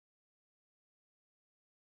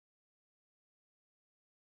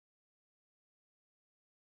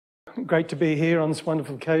Great to be here on this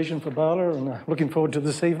wonderful occasion for Bala, and looking forward to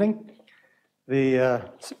this evening.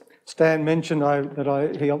 Stan mentioned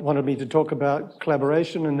he wanted me to talk about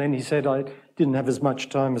collaboration, and then he said I didn't have as much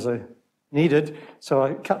time as I needed, so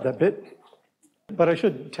I cut that bit. But I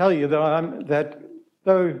should tell you that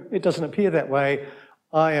though it doesn't appear that way,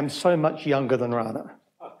 I am so much younger than Rana.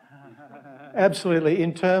 Absolutely,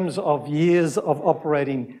 in terms of years of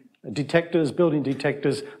operating detectors, building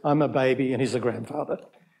detectors, I'm a baby and he's a grandfather.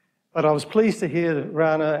 But I was pleased to hear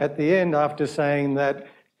Rana at the end after saying that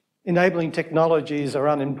enabling technologies are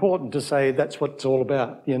unimportant, to say that's what it's all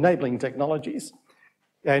about, the enabling technologies,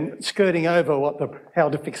 and skirting over how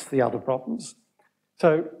to fix the other problems.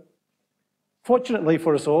 So fortunately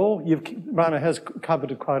for us all, Rana has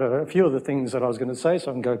covered quite a few of the things that I was going to say,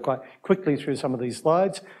 so I can go quite quickly through some of these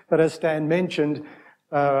slides. But as Stan mentioned,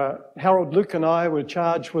 Harold, Luke and I were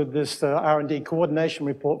charged with this R&D coordination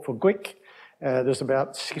report for GWIC. There's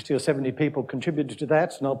about 60 or 70 people contributed to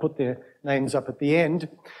that, and I'll put their names up at the end.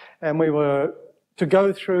 And we were to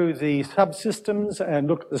go through the subsystems and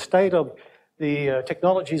look at the state of the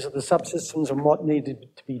technologies of the subsystems and what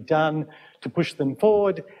needed to be done to push them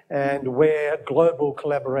forward, and where global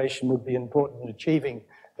collaboration would be important in achieving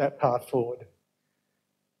that path forward.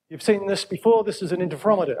 You've seen this before. This is an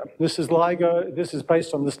interferometer. This is LIGO. This is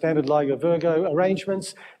based on the standard LIGO-Virgo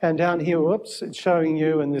arrangements. And down here, whoops, it's showing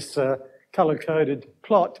you in this color-coded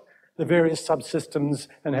plot the various subsystems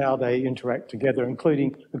and how they interact together,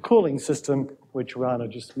 including the cooling system, which Rana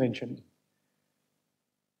just mentioned.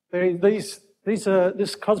 This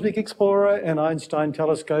Cosmic Explorer and Einstein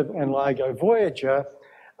Telescope and LIGO Voyager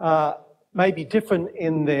may be different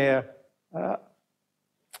in the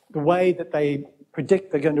way that they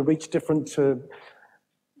predict they're going to reach different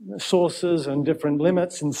sources and different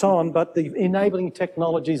limits and so on, but the enabling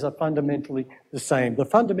technologies are fundamentally the same. The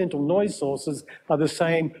fundamental noise sources are the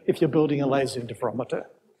same if you're building a laser interferometer.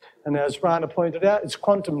 And as Rana pointed out, it's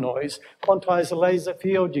quantum noise. Quantize a laser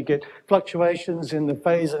field, you get fluctuations in the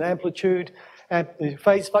phase and amplitude. And the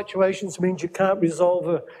phase fluctuations means you can't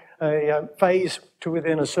resolve a phase to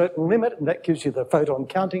within a certain limit, and that gives you the photon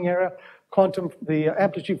counting error. The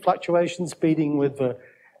amplitude fluctuations beating with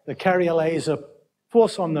the carrier laser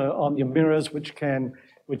force on the mirrors,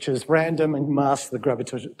 which is random and masks the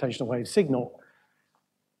gravitational wave signal.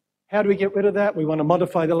 How do we get rid of that? We want to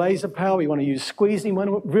modify the laser power. We want to use squeezing. We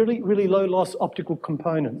want really, really low loss optical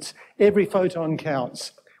components. Every photon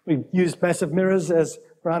counts. We've used massive mirrors, as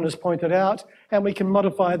Rana's pointed out, and we can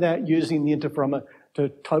modify that using the interferometer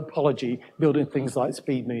topology, building things like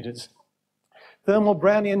speed meters. Thermal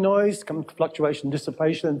Brownian noise, fluctuation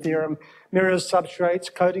dissipation theorem, mirrors, substrates,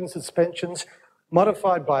 coating, suspensions,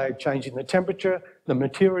 modified by changing the temperature, the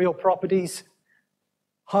material properties.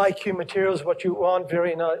 High Q materials, what you want,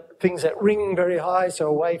 things that ring very high, so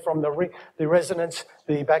away from the resonance,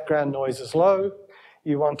 the background noise is low.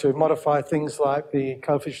 You want to modify things like the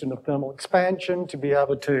coefficient of thermal expansion to be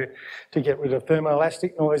able to get rid of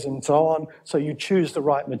thermoelastic noise and so on. So you choose the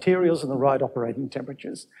right materials and the right operating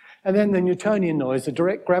temperatures. And then the Newtonian noise, the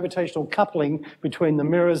direct gravitational coupling between the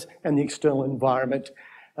mirrors and the external environment.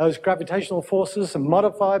 Those gravitational forces are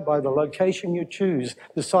modified by the location you choose,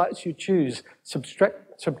 the sites you choose,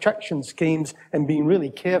 subtraction schemes, and being really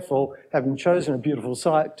careful, having chosen a beautiful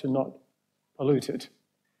site, to not pollute it.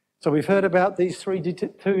 So we've heard about these two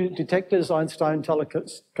detectors, Einstein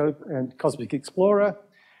Telescope and Cosmic Explorer.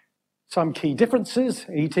 Some key differences: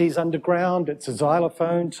 ET's underground, it's a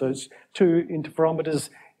xylophone, so it's two interferometers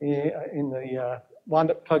in the one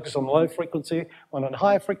that focuses on low frequency, one on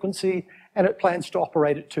high frequency, and it plans to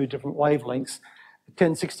operate at two different wavelengths. The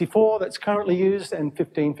 1064 that's currently used and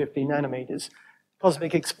 1550 nanometers.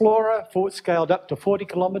 Cosmic Explorer, scaled up to 40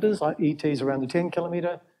 kilometers, like ET's around the 10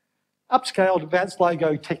 kilometer. Upscaled advanced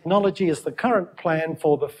LIGO technology is the current plan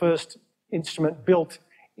for the first instrument built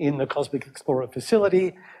in the Cosmic Explorer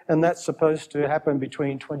facility, and that's supposed to happen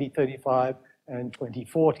between 2035 and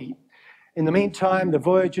 2040. In the meantime, the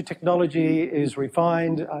Voyager technology is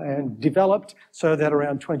refined and developed so that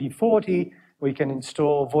around 2040, we can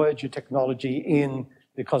install Voyager technology in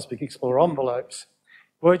the Cosmic Explorer envelopes.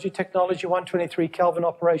 Voyager technology, 123 Kelvin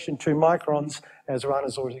operation, 2 microns, as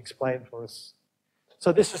Rana's already explained for us.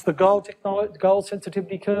 So this is the gold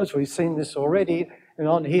sensitivity curves. We've seen this already. And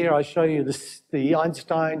on here, I show you the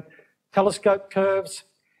Einstein telescope curves,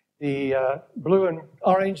 the blue and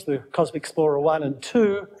orange, the Cosmic Explorer 1 and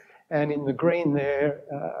 2, and in the green there,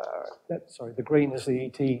 the green is the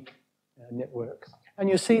ET network. And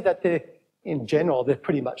you see that in general, they're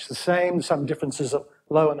pretty much the same. Some differences of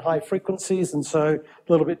low and high frequencies, and so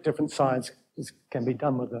a little bit different science can be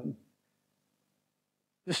done with them.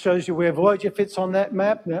 This shows you where Voyager fits on that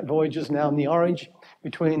map. That Voyager is now in the orange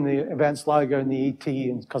between the Advanced LIGO and the ET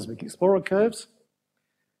and Cosmic Explorer curves.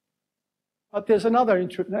 But there's another,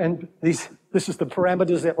 and this is the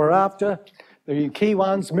parameters that we're after. The key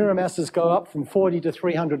ones, mirror masses go up from 40 to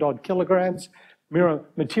 300 odd kilograms. Mirror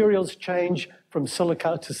materials change from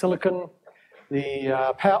silica to silicon. The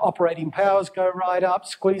operating powers go right up.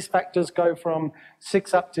 Squeeze factors go from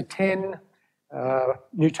 6 up to 10.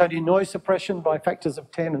 Newtonian noise suppression by factors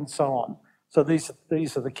of 10 and so on. So these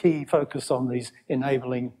are the key focus on these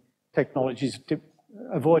enabling technologies,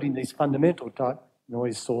 avoiding these fundamental type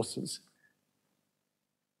noise sources.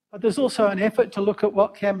 But there's also an effort to look at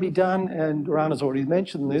what can be done, and Rana's already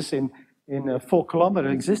mentioned this, in 4-kilometre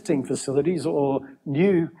existing facilities or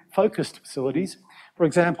new focused facilities. For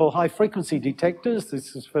example, high-frequency detectors.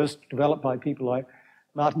 This was first developed by people like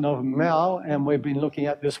Martinov and Mao, and we've been looking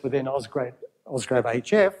at this within Osgrav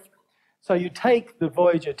HF. So you take the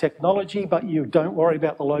Voyager technology, but you don't worry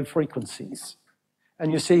about the low frequencies.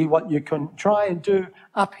 And you see what you can try and do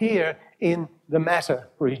up here in the matter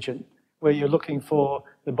region, where you're looking for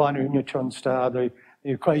the binary neutron star, the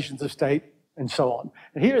equations of state, and so on.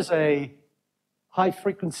 And here's a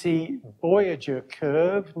high-frequency Voyager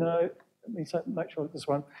curve. No, let me make sure this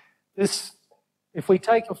one. This, if we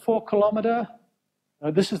take a 4-kilometre,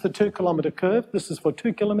 this is the 2-kilometre curve. This is for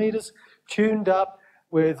 2 kilometres, tuned up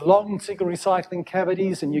with long signal recycling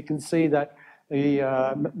cavities, and you can see that the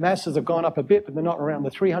masses have gone up a bit, but they're not around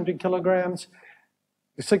the 300 kilograms.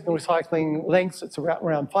 The signal recycling lengths, it's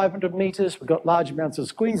around 500 meters. We've got large amounts of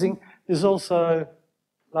squeezing. There's also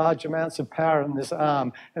large amounts of power in this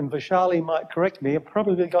arm. And Vishali might correct me, I've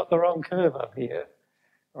probably got the wrong curve up here.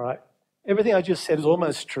 All right. Everything I just said is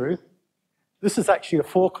almost true. This is actually a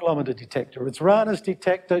 4-kilometre detector. It's Rana's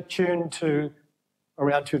detector tuned to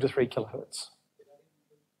around 2 to 3 kilohertz.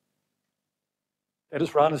 That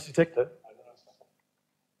is Rana's detector.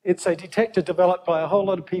 It's a detector developed by a whole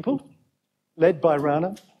lot of people, led by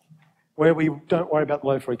Rana, where we don't worry about the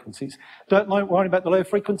low frequencies. Don't worry about the low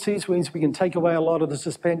frequencies means we can take away a lot of the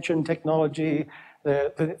suspension technology,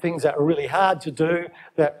 the things that are really hard to do,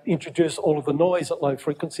 that introduce all of the noise at low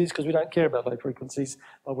frequencies, because we don't care about low frequencies,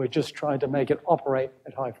 but we're just trying to make it operate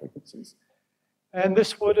at high frequencies. And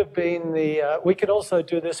this would have been we could also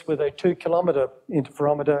do this with a 2-kilometre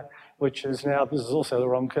interferometer, which is now, this is also the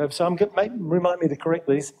wrong curve, so remind me to correct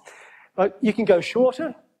these. But you can go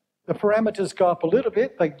shorter. The parameters go up a little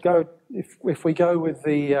bit. They go, if we go with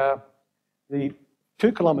the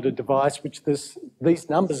 2-kilometre device, which these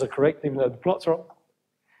numbers are correct, even though the plot's wrong.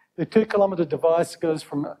 The 2-kilometre device goes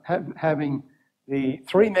from having the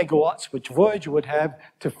 3 megawatts, which Voyager would have,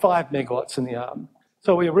 to 5 megawatts in the arm.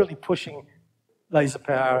 So we're really pushing laser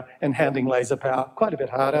power and handling laser power quite a bit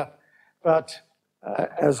harder. But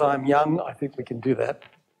as I'm young, I think we can do that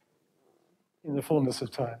in the fullness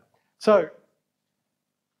of time. So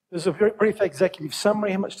there's a very brief executive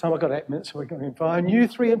summary. How much time? I've got 8 minutes, so we're going fine. New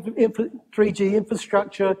 3G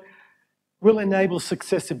infrastructure will enable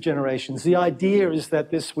successive generations. The idea is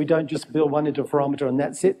that we don't just build one interferometer and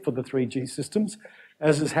that's it for the 3G systems.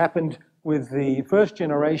 As has happened with the first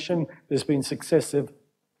generation, there's been successive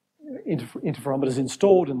interferometers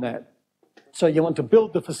installed in that. So you want to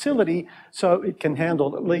build the facility so it can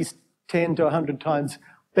handle at least 10 to 100 times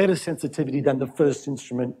better sensitivity than the first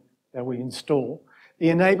instrument that we install. The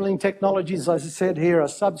enabling technologies, as I said here, are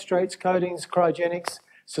substrates, coatings, cryogenics,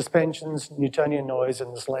 suspensions, Newtonian noise,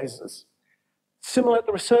 and lasers. Similar at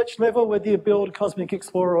the research level, whether you build a Cosmic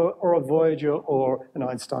Explorer or a Voyager or an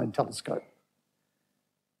Einstein telescope.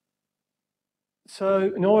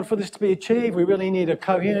 So in order for this to be achieved, we really need a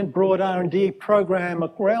coherent, broad R&D program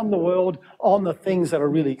around the world on the things that are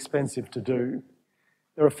really expensive to do.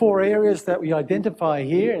 There are 4 areas that we identify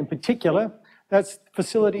here in particular. That's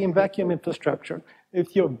facility and vacuum infrastructure.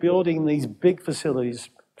 If you're building these big facilities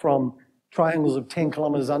from triangles of 10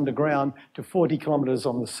 kilometres underground to 40 kilometres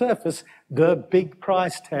on the surface, the big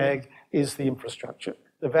price tag is the infrastructure,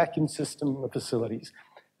 the vacuum system, the facilities.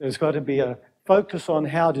 There's got to be a focus on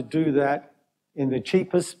how to do that in the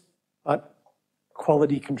cheapest but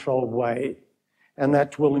quality controlled way. And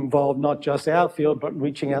that will involve not just our field, but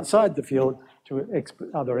reaching outside the field to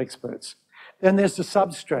other experts. Then there's the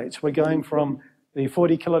substrates. We're going from the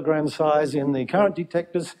 40 kilogram size in the current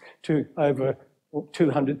detectors to over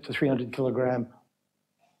 200 to 300 kilogram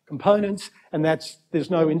components. And there's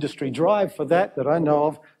no industry drive for that I know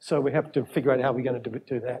of. So we have to figure out how we're going to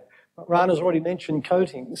do that. But Rana's already mentioned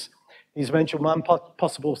coatings. He's mentioned one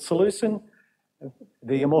possible solution,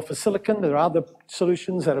 the amorphous silicon. There are other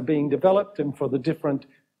solutions that are being developed, and for the different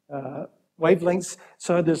wavelengths.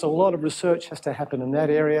 So there's a lot of research has to happen in that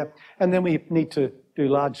area. And then we need to do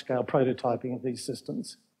large-scale prototyping of these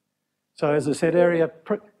systems. So as I said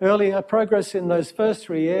earlier, progress in those first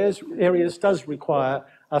 3 areas does require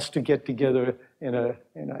us to get together in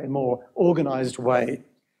a more organised way.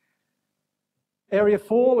 Area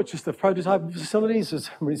 4, which is the prototype facilities, has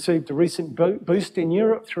received a recent boost in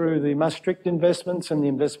Europe through the Maastricht investments and the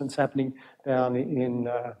investments happening down in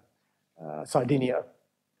Sardinia.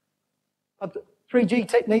 But 3G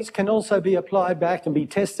techniques can also be applied back and be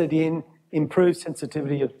tested in improved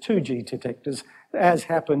sensitivity of 2G detectors, as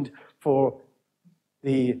happened for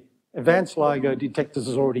the advanced LIGO detectors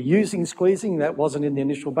is already using squeezing. That wasn't in the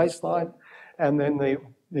initial baseline. And then the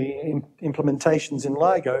implementations in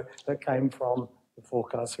LIGO that came from the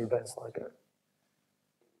forecast for advanced LIGO.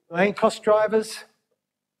 The main cost drivers.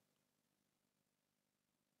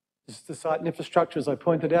 This is the site and infrastructure, as I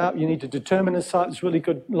pointed out. You need to determine a site that's really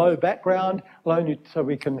good low background, so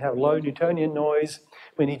we can have low Newtonian noise.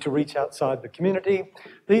 We need to reach outside the community.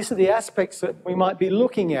 These are the aspects that we might be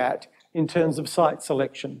looking at in terms of site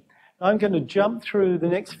selection. I'm going to jump through the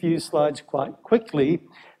next few slides quite quickly,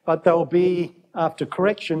 but they'll be, after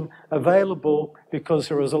correction, available because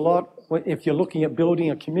there is a lot, if you're looking at building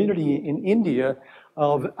a community in India,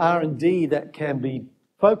 of R&D that can be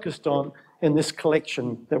focused on in this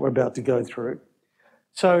collection that we're about to go through.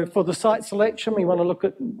 So for the site selection, we want to look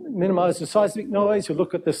at, minimize the seismic noise, we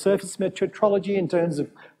look at the surface metrology in terms of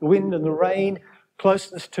the wind and the rain,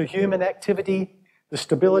 closeness to human activity, the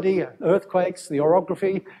stability, earthquakes, the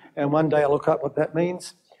orography, and one day I'll look up what that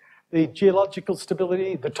means. The geological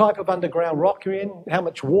stability, the type of underground rock you're in, how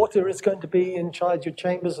much water is going to be inside your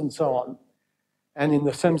chambers, and so on. And in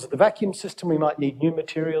the terms of the vacuum system, we might need new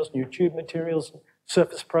materials, new tube materials,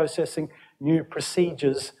 surface processing, new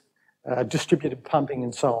procedures, distributed pumping,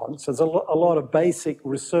 and so on. So there's a lot of basic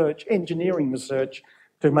research, engineering research,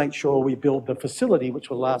 to make sure we build the facility which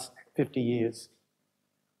will last 50 years.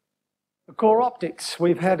 The core optics,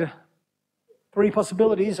 we've had 3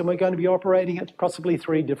 possibilities, and we're going to be operating at possibly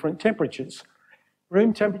 3 different temperatures.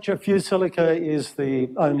 Room temperature fused silica is the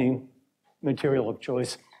only material of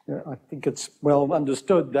choice. I think it's well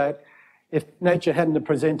understood that if nature hadn't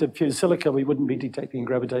presented fused silica, we wouldn't be detecting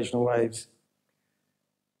gravitational waves.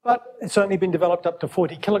 But it's only been developed up to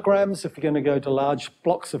 40 kilograms. If you're going to go to large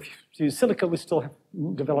blocks of fused silica, we still have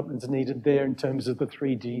developments needed there in terms of the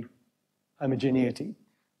 3D homogeneity.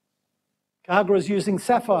 Kagra is using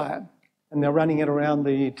sapphire, and they're running it around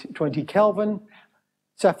the 20 Kelvin.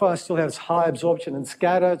 Sapphire still has high absorption and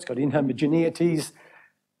scatter. It's got inhomogeneities.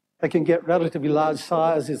 They can get relatively large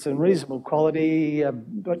sizes and reasonable quality,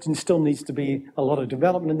 but there still needs to be a lot of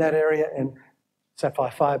development in that area, and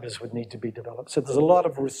sapphire fibers would need to be developed. So there's a lot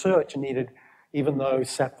of research needed, even though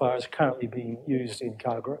sapphire is currently being used in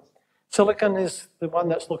Kagra. Silicon is the one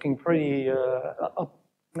that's looking pretty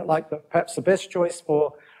like perhaps the best choice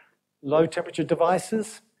for low temperature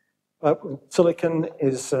devices. But silicon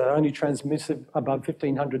is only transmissive above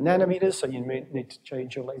 1500 nanometers, so you need to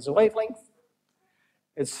change your laser wavelength.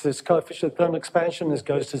 It's this coefficient of thermal expansion. This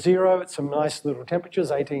goes to 0 at some nice little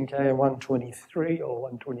temperatures, 18K and 123 or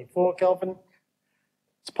 124 Kelvin.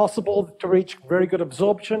 It's possible to reach very good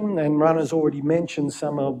absorption, and Rana's already mentioned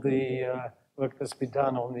some of the work that's been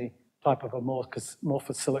done on the type of amorphous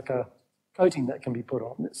silica coating that can be put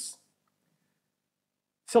on this.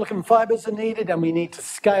 Silicon fibers are needed, and we need to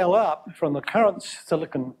scale up from the current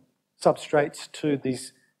silicon substrates to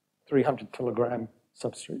these 300 kilogram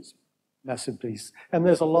substrates. Massive piece. And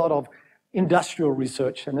there's a lot of industrial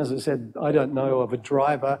research, and as I said, I don't know of a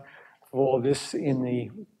driver for this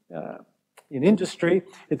in industry.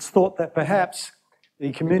 It's thought that perhaps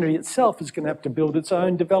the community itself is going to have to build its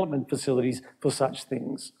own development facilities for such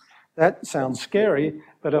things. That sounds scary,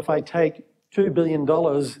 but if I take $2 billion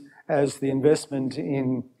as the investment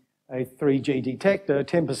in a 3G detector,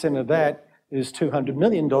 10% of that is $200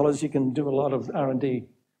 million, you can do a lot of R&D.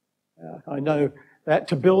 I know that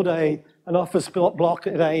to build an office block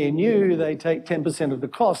at ANU, they take 10% of the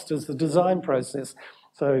cost as the design process.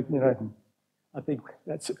 So, you know, I think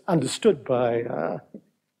that's understood by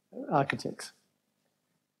architects.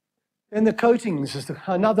 Then the coatings is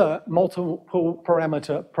another multiple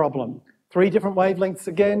parameter problem. 3 different wavelengths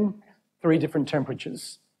again, 3 different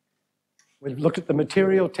temperatures. We've looked at the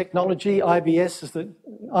material technology. IBS is the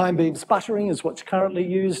ion beam sputtering is what's currently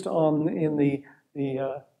used in the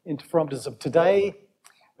interferometers of today.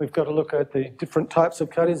 We've got to look at the different types of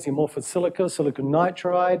coatings, the amorphous silica, silicon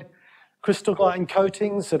nitride, crystalline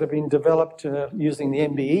coatings that have been developed using the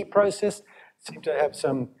MBE process. Seem to have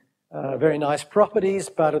some very nice properties,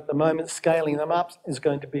 but at the moment scaling them up is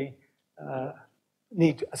going to be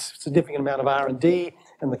need a significant amount of R&D,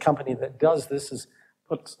 and the company that does this has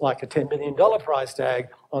put like a $10 million price tag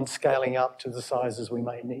on scaling up to the sizes we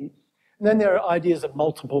may need. And then there are ideas of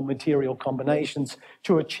multiple material combinations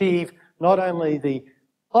to achieve not only the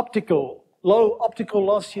low optical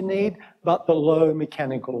loss you need, but the low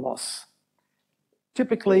mechanical loss.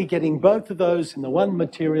 Typically, getting both of those in the one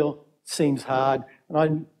material seems hard, and I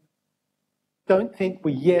don't think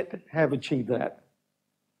we yet have achieved that.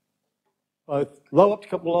 Both low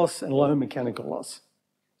optical loss and low mechanical loss.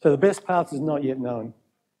 So the best path is not yet known.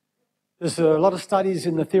 There's a lot of studies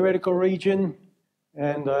in the theoretical region,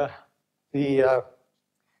 and the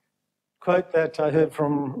quote that I heard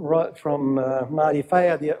from Marty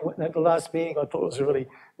Fayer at the last meeting, I thought was a really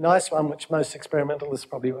nice one, which most experimentalists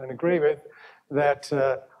probably won't agree with, that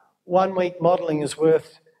 1 week modelling is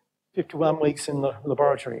worth 51 weeks in the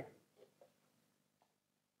laboratory.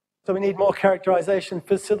 So we need more characterization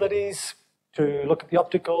facilities to look at the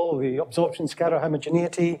optical, the absorption, scatter,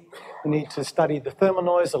 homogeneity. We need to study the thermal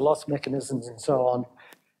noise, the loss mechanisms, and so on.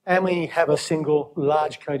 And we have a single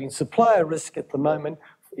large coating supplier risk at the moment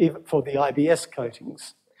for the IBS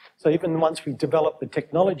coatings. So even once we develop the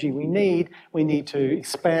technology we need to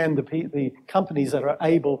expand the companies that are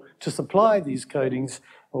able to supply these coatings,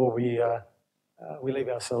 or we leave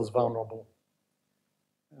ourselves vulnerable.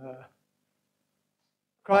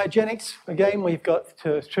 Cryogenics, again, we've got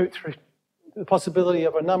the possibility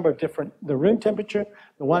of a number of different, the room temperature,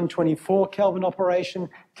 the 124 Kelvin operation,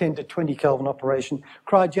 10 to 20 Kelvin operation.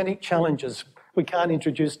 Cryogenic challenges, we can't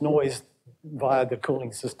introduce noise via the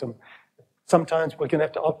cooling system. Sometimes we're going to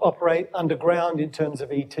have to operate underground in terms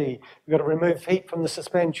of ET. We've got to remove heat from the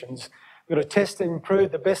suspensions. We've got to test and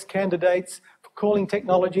improve the best candidates for cooling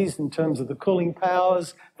technologies in terms of the cooling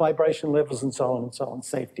powers, vibration levels, and so on,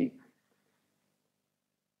 safety.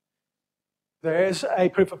 There's a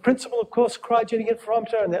proof of principle, of course, cryogenic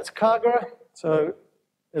interferometer, and that's CAGRA. So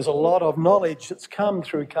there's a lot of knowledge that's come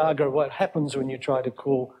through CAGRA, what happens when you try to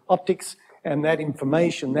cool optics, and that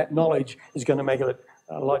information, that knowledge is going to make it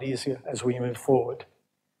a lot easier as we move forward.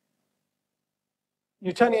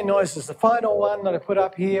 Newtonian noise is the final one that I put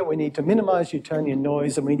up here. We need to minimize Newtonian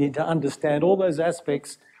noise, and we need to understand all those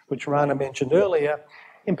aspects which Rana mentioned earlier.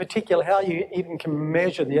 In particular, how you even can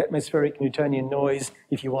measure the atmospheric Newtonian noise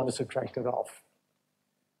if you want to subtract it off.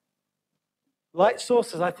 Light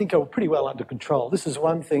sources, I think, are pretty well under control. This is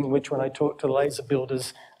one thing which, when I talk to laser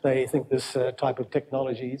builders, they think this type of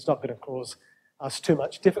technology is not going to cause us too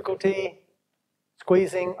much difficulty.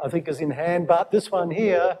 Squeezing, I think, is in hand, but this one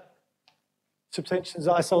here, suspensions,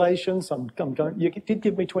 isolations, you did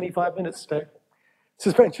give me 25 minutes to.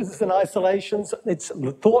 Suspensions and isolations, it's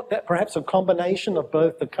thought that perhaps a combination of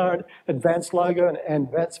both the current advanced LIGO and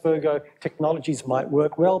advanced Virgo technologies might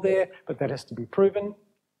work well there, but that has to be proven.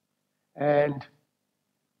 And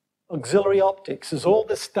auxiliary optics is all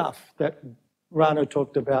the stuff that Rano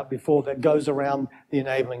talked about before that goes around the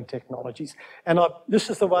enabling technologies. And this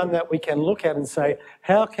is the one that we can look at and say,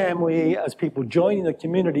 how can we, as people joining the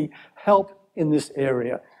community, help in this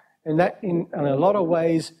area? And that, in a lot of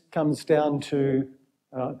ways, comes down to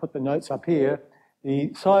I'll put the notes up here.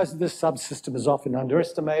 The size of this subsystem is often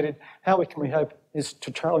underestimated. How can we hope is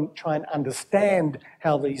to try and understand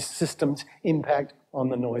how these systems impact on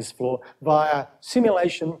the noise floor via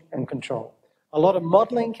simulation and control. A lot of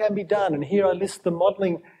modeling can be done, and here I list the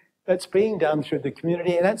modeling that's being done through the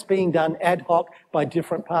community, and that's being done ad hoc by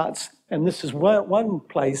different parts. And this is one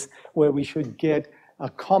place where we should get a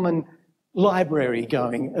common library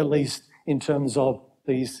going, at least in terms of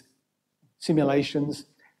these simulations,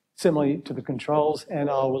 similar to the controls, and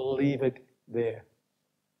I will leave it there.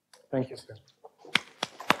 Thank you, sir.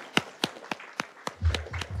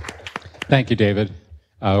 Thank you, David.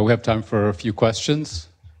 We have time for a few questions.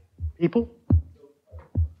 People?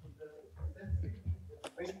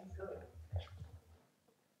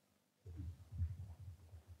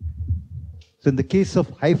 So in the case of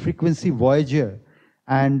high-frequency Voyager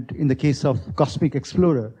and in the case of Cosmic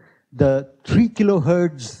Explorer, the 3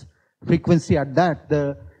 kilohertz frequency at that,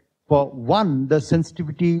 for one, the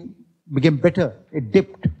sensitivity became better. It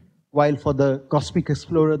dipped, while for the Cosmic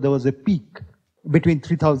Explorer, there was a peak between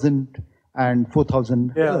 3,000 and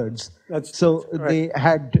 4,000 hertz. So they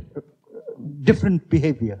had different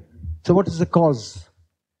behavior. So what is the cause?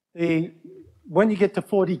 When you get to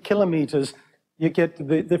 40 kilometers, you get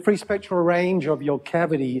the free spectral range of your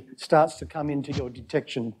cavity starts to come into your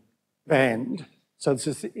detection band. So it's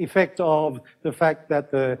this effect of the fact that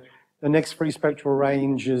the next free spectral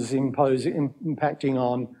range is impacting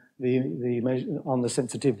on the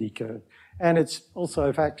sensitivity curve. And it's also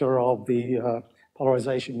a factor of the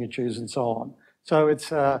polarization you choose and so on. So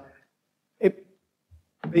it's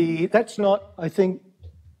That's not, I think,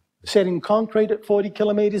 set in concrete at 40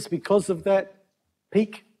 kilometres because of that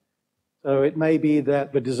peak. So it may be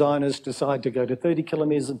that the designers decide to go to 30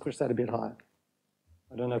 kilometres and push that a bit higher.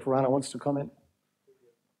 I don't know if Rana wants to comment.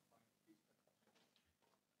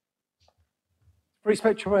 Free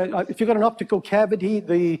spectrum, if you've got an optical cavity,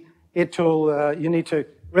 you need to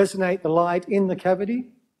resonate the light in the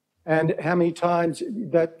cavity, and how many times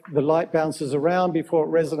that the light bounces around before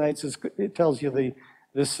it resonates, it tells you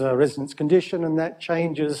this resonance condition, and that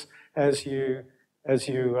changes as you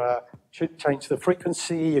change the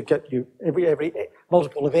frequency. You get every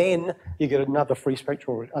multiple of n, you get another free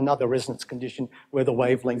spectral, another resonance condition where the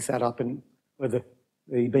wavelengths add up and where the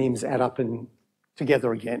beams add up and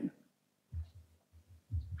together again.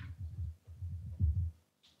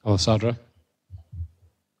 Oh, Sadra.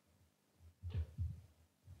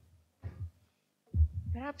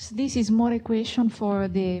 Perhaps this is more a question for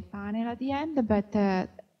the panel at the end, but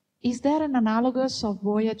is there an analogous of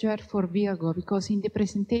Voyager for Virgo? Because in the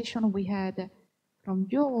presentation we had from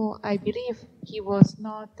Joe, I believe he was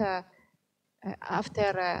not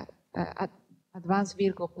after Advanced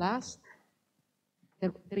Virgo Plus.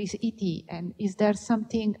 There is ET, and is there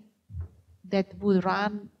something that would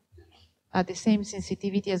run at the same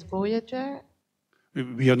sensitivity as Voyager?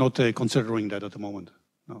 We are not considering that at the moment,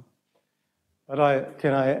 no. But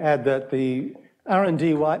can I add that the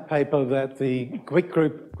R&D white paper that the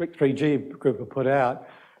GWIC3G group have put out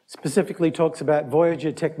specifically talks about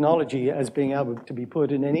Voyager technology as being able to be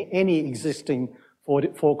put in any existing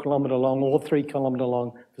 4-kilometre long or 3-kilometre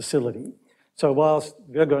long facility. So whilst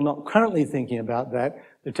Virgo are not currently thinking about that,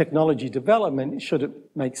 the technology development, should it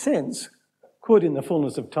make sense, could in the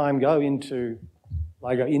fullness of time go into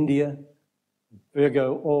LIGO India,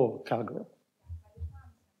 Virgo or Cargo.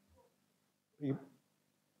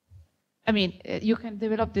 I mean, you can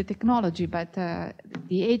develop the technology, but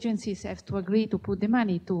the agencies have to agree to put the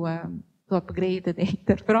money to upgrade the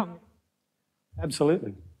interferometer.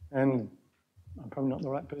 Absolutely. And I'm probably not the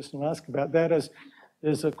right person to ask about that, as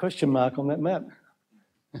there's a question mark on that map.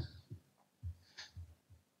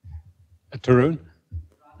 Tarun?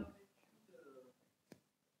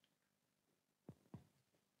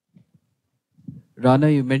 Rana,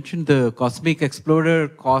 you mentioned the Cosmic Explorer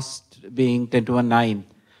cost being 10 to the 9.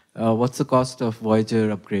 What's the cost of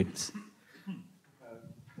Voyager upgrades?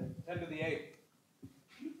 10 to the 8.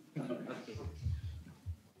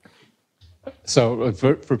 So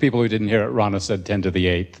for people who didn't hear it, Rana said 10 to the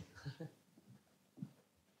 8th.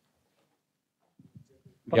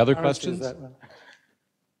 The other questions?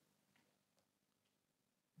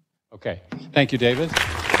 Okay. Thank you, David.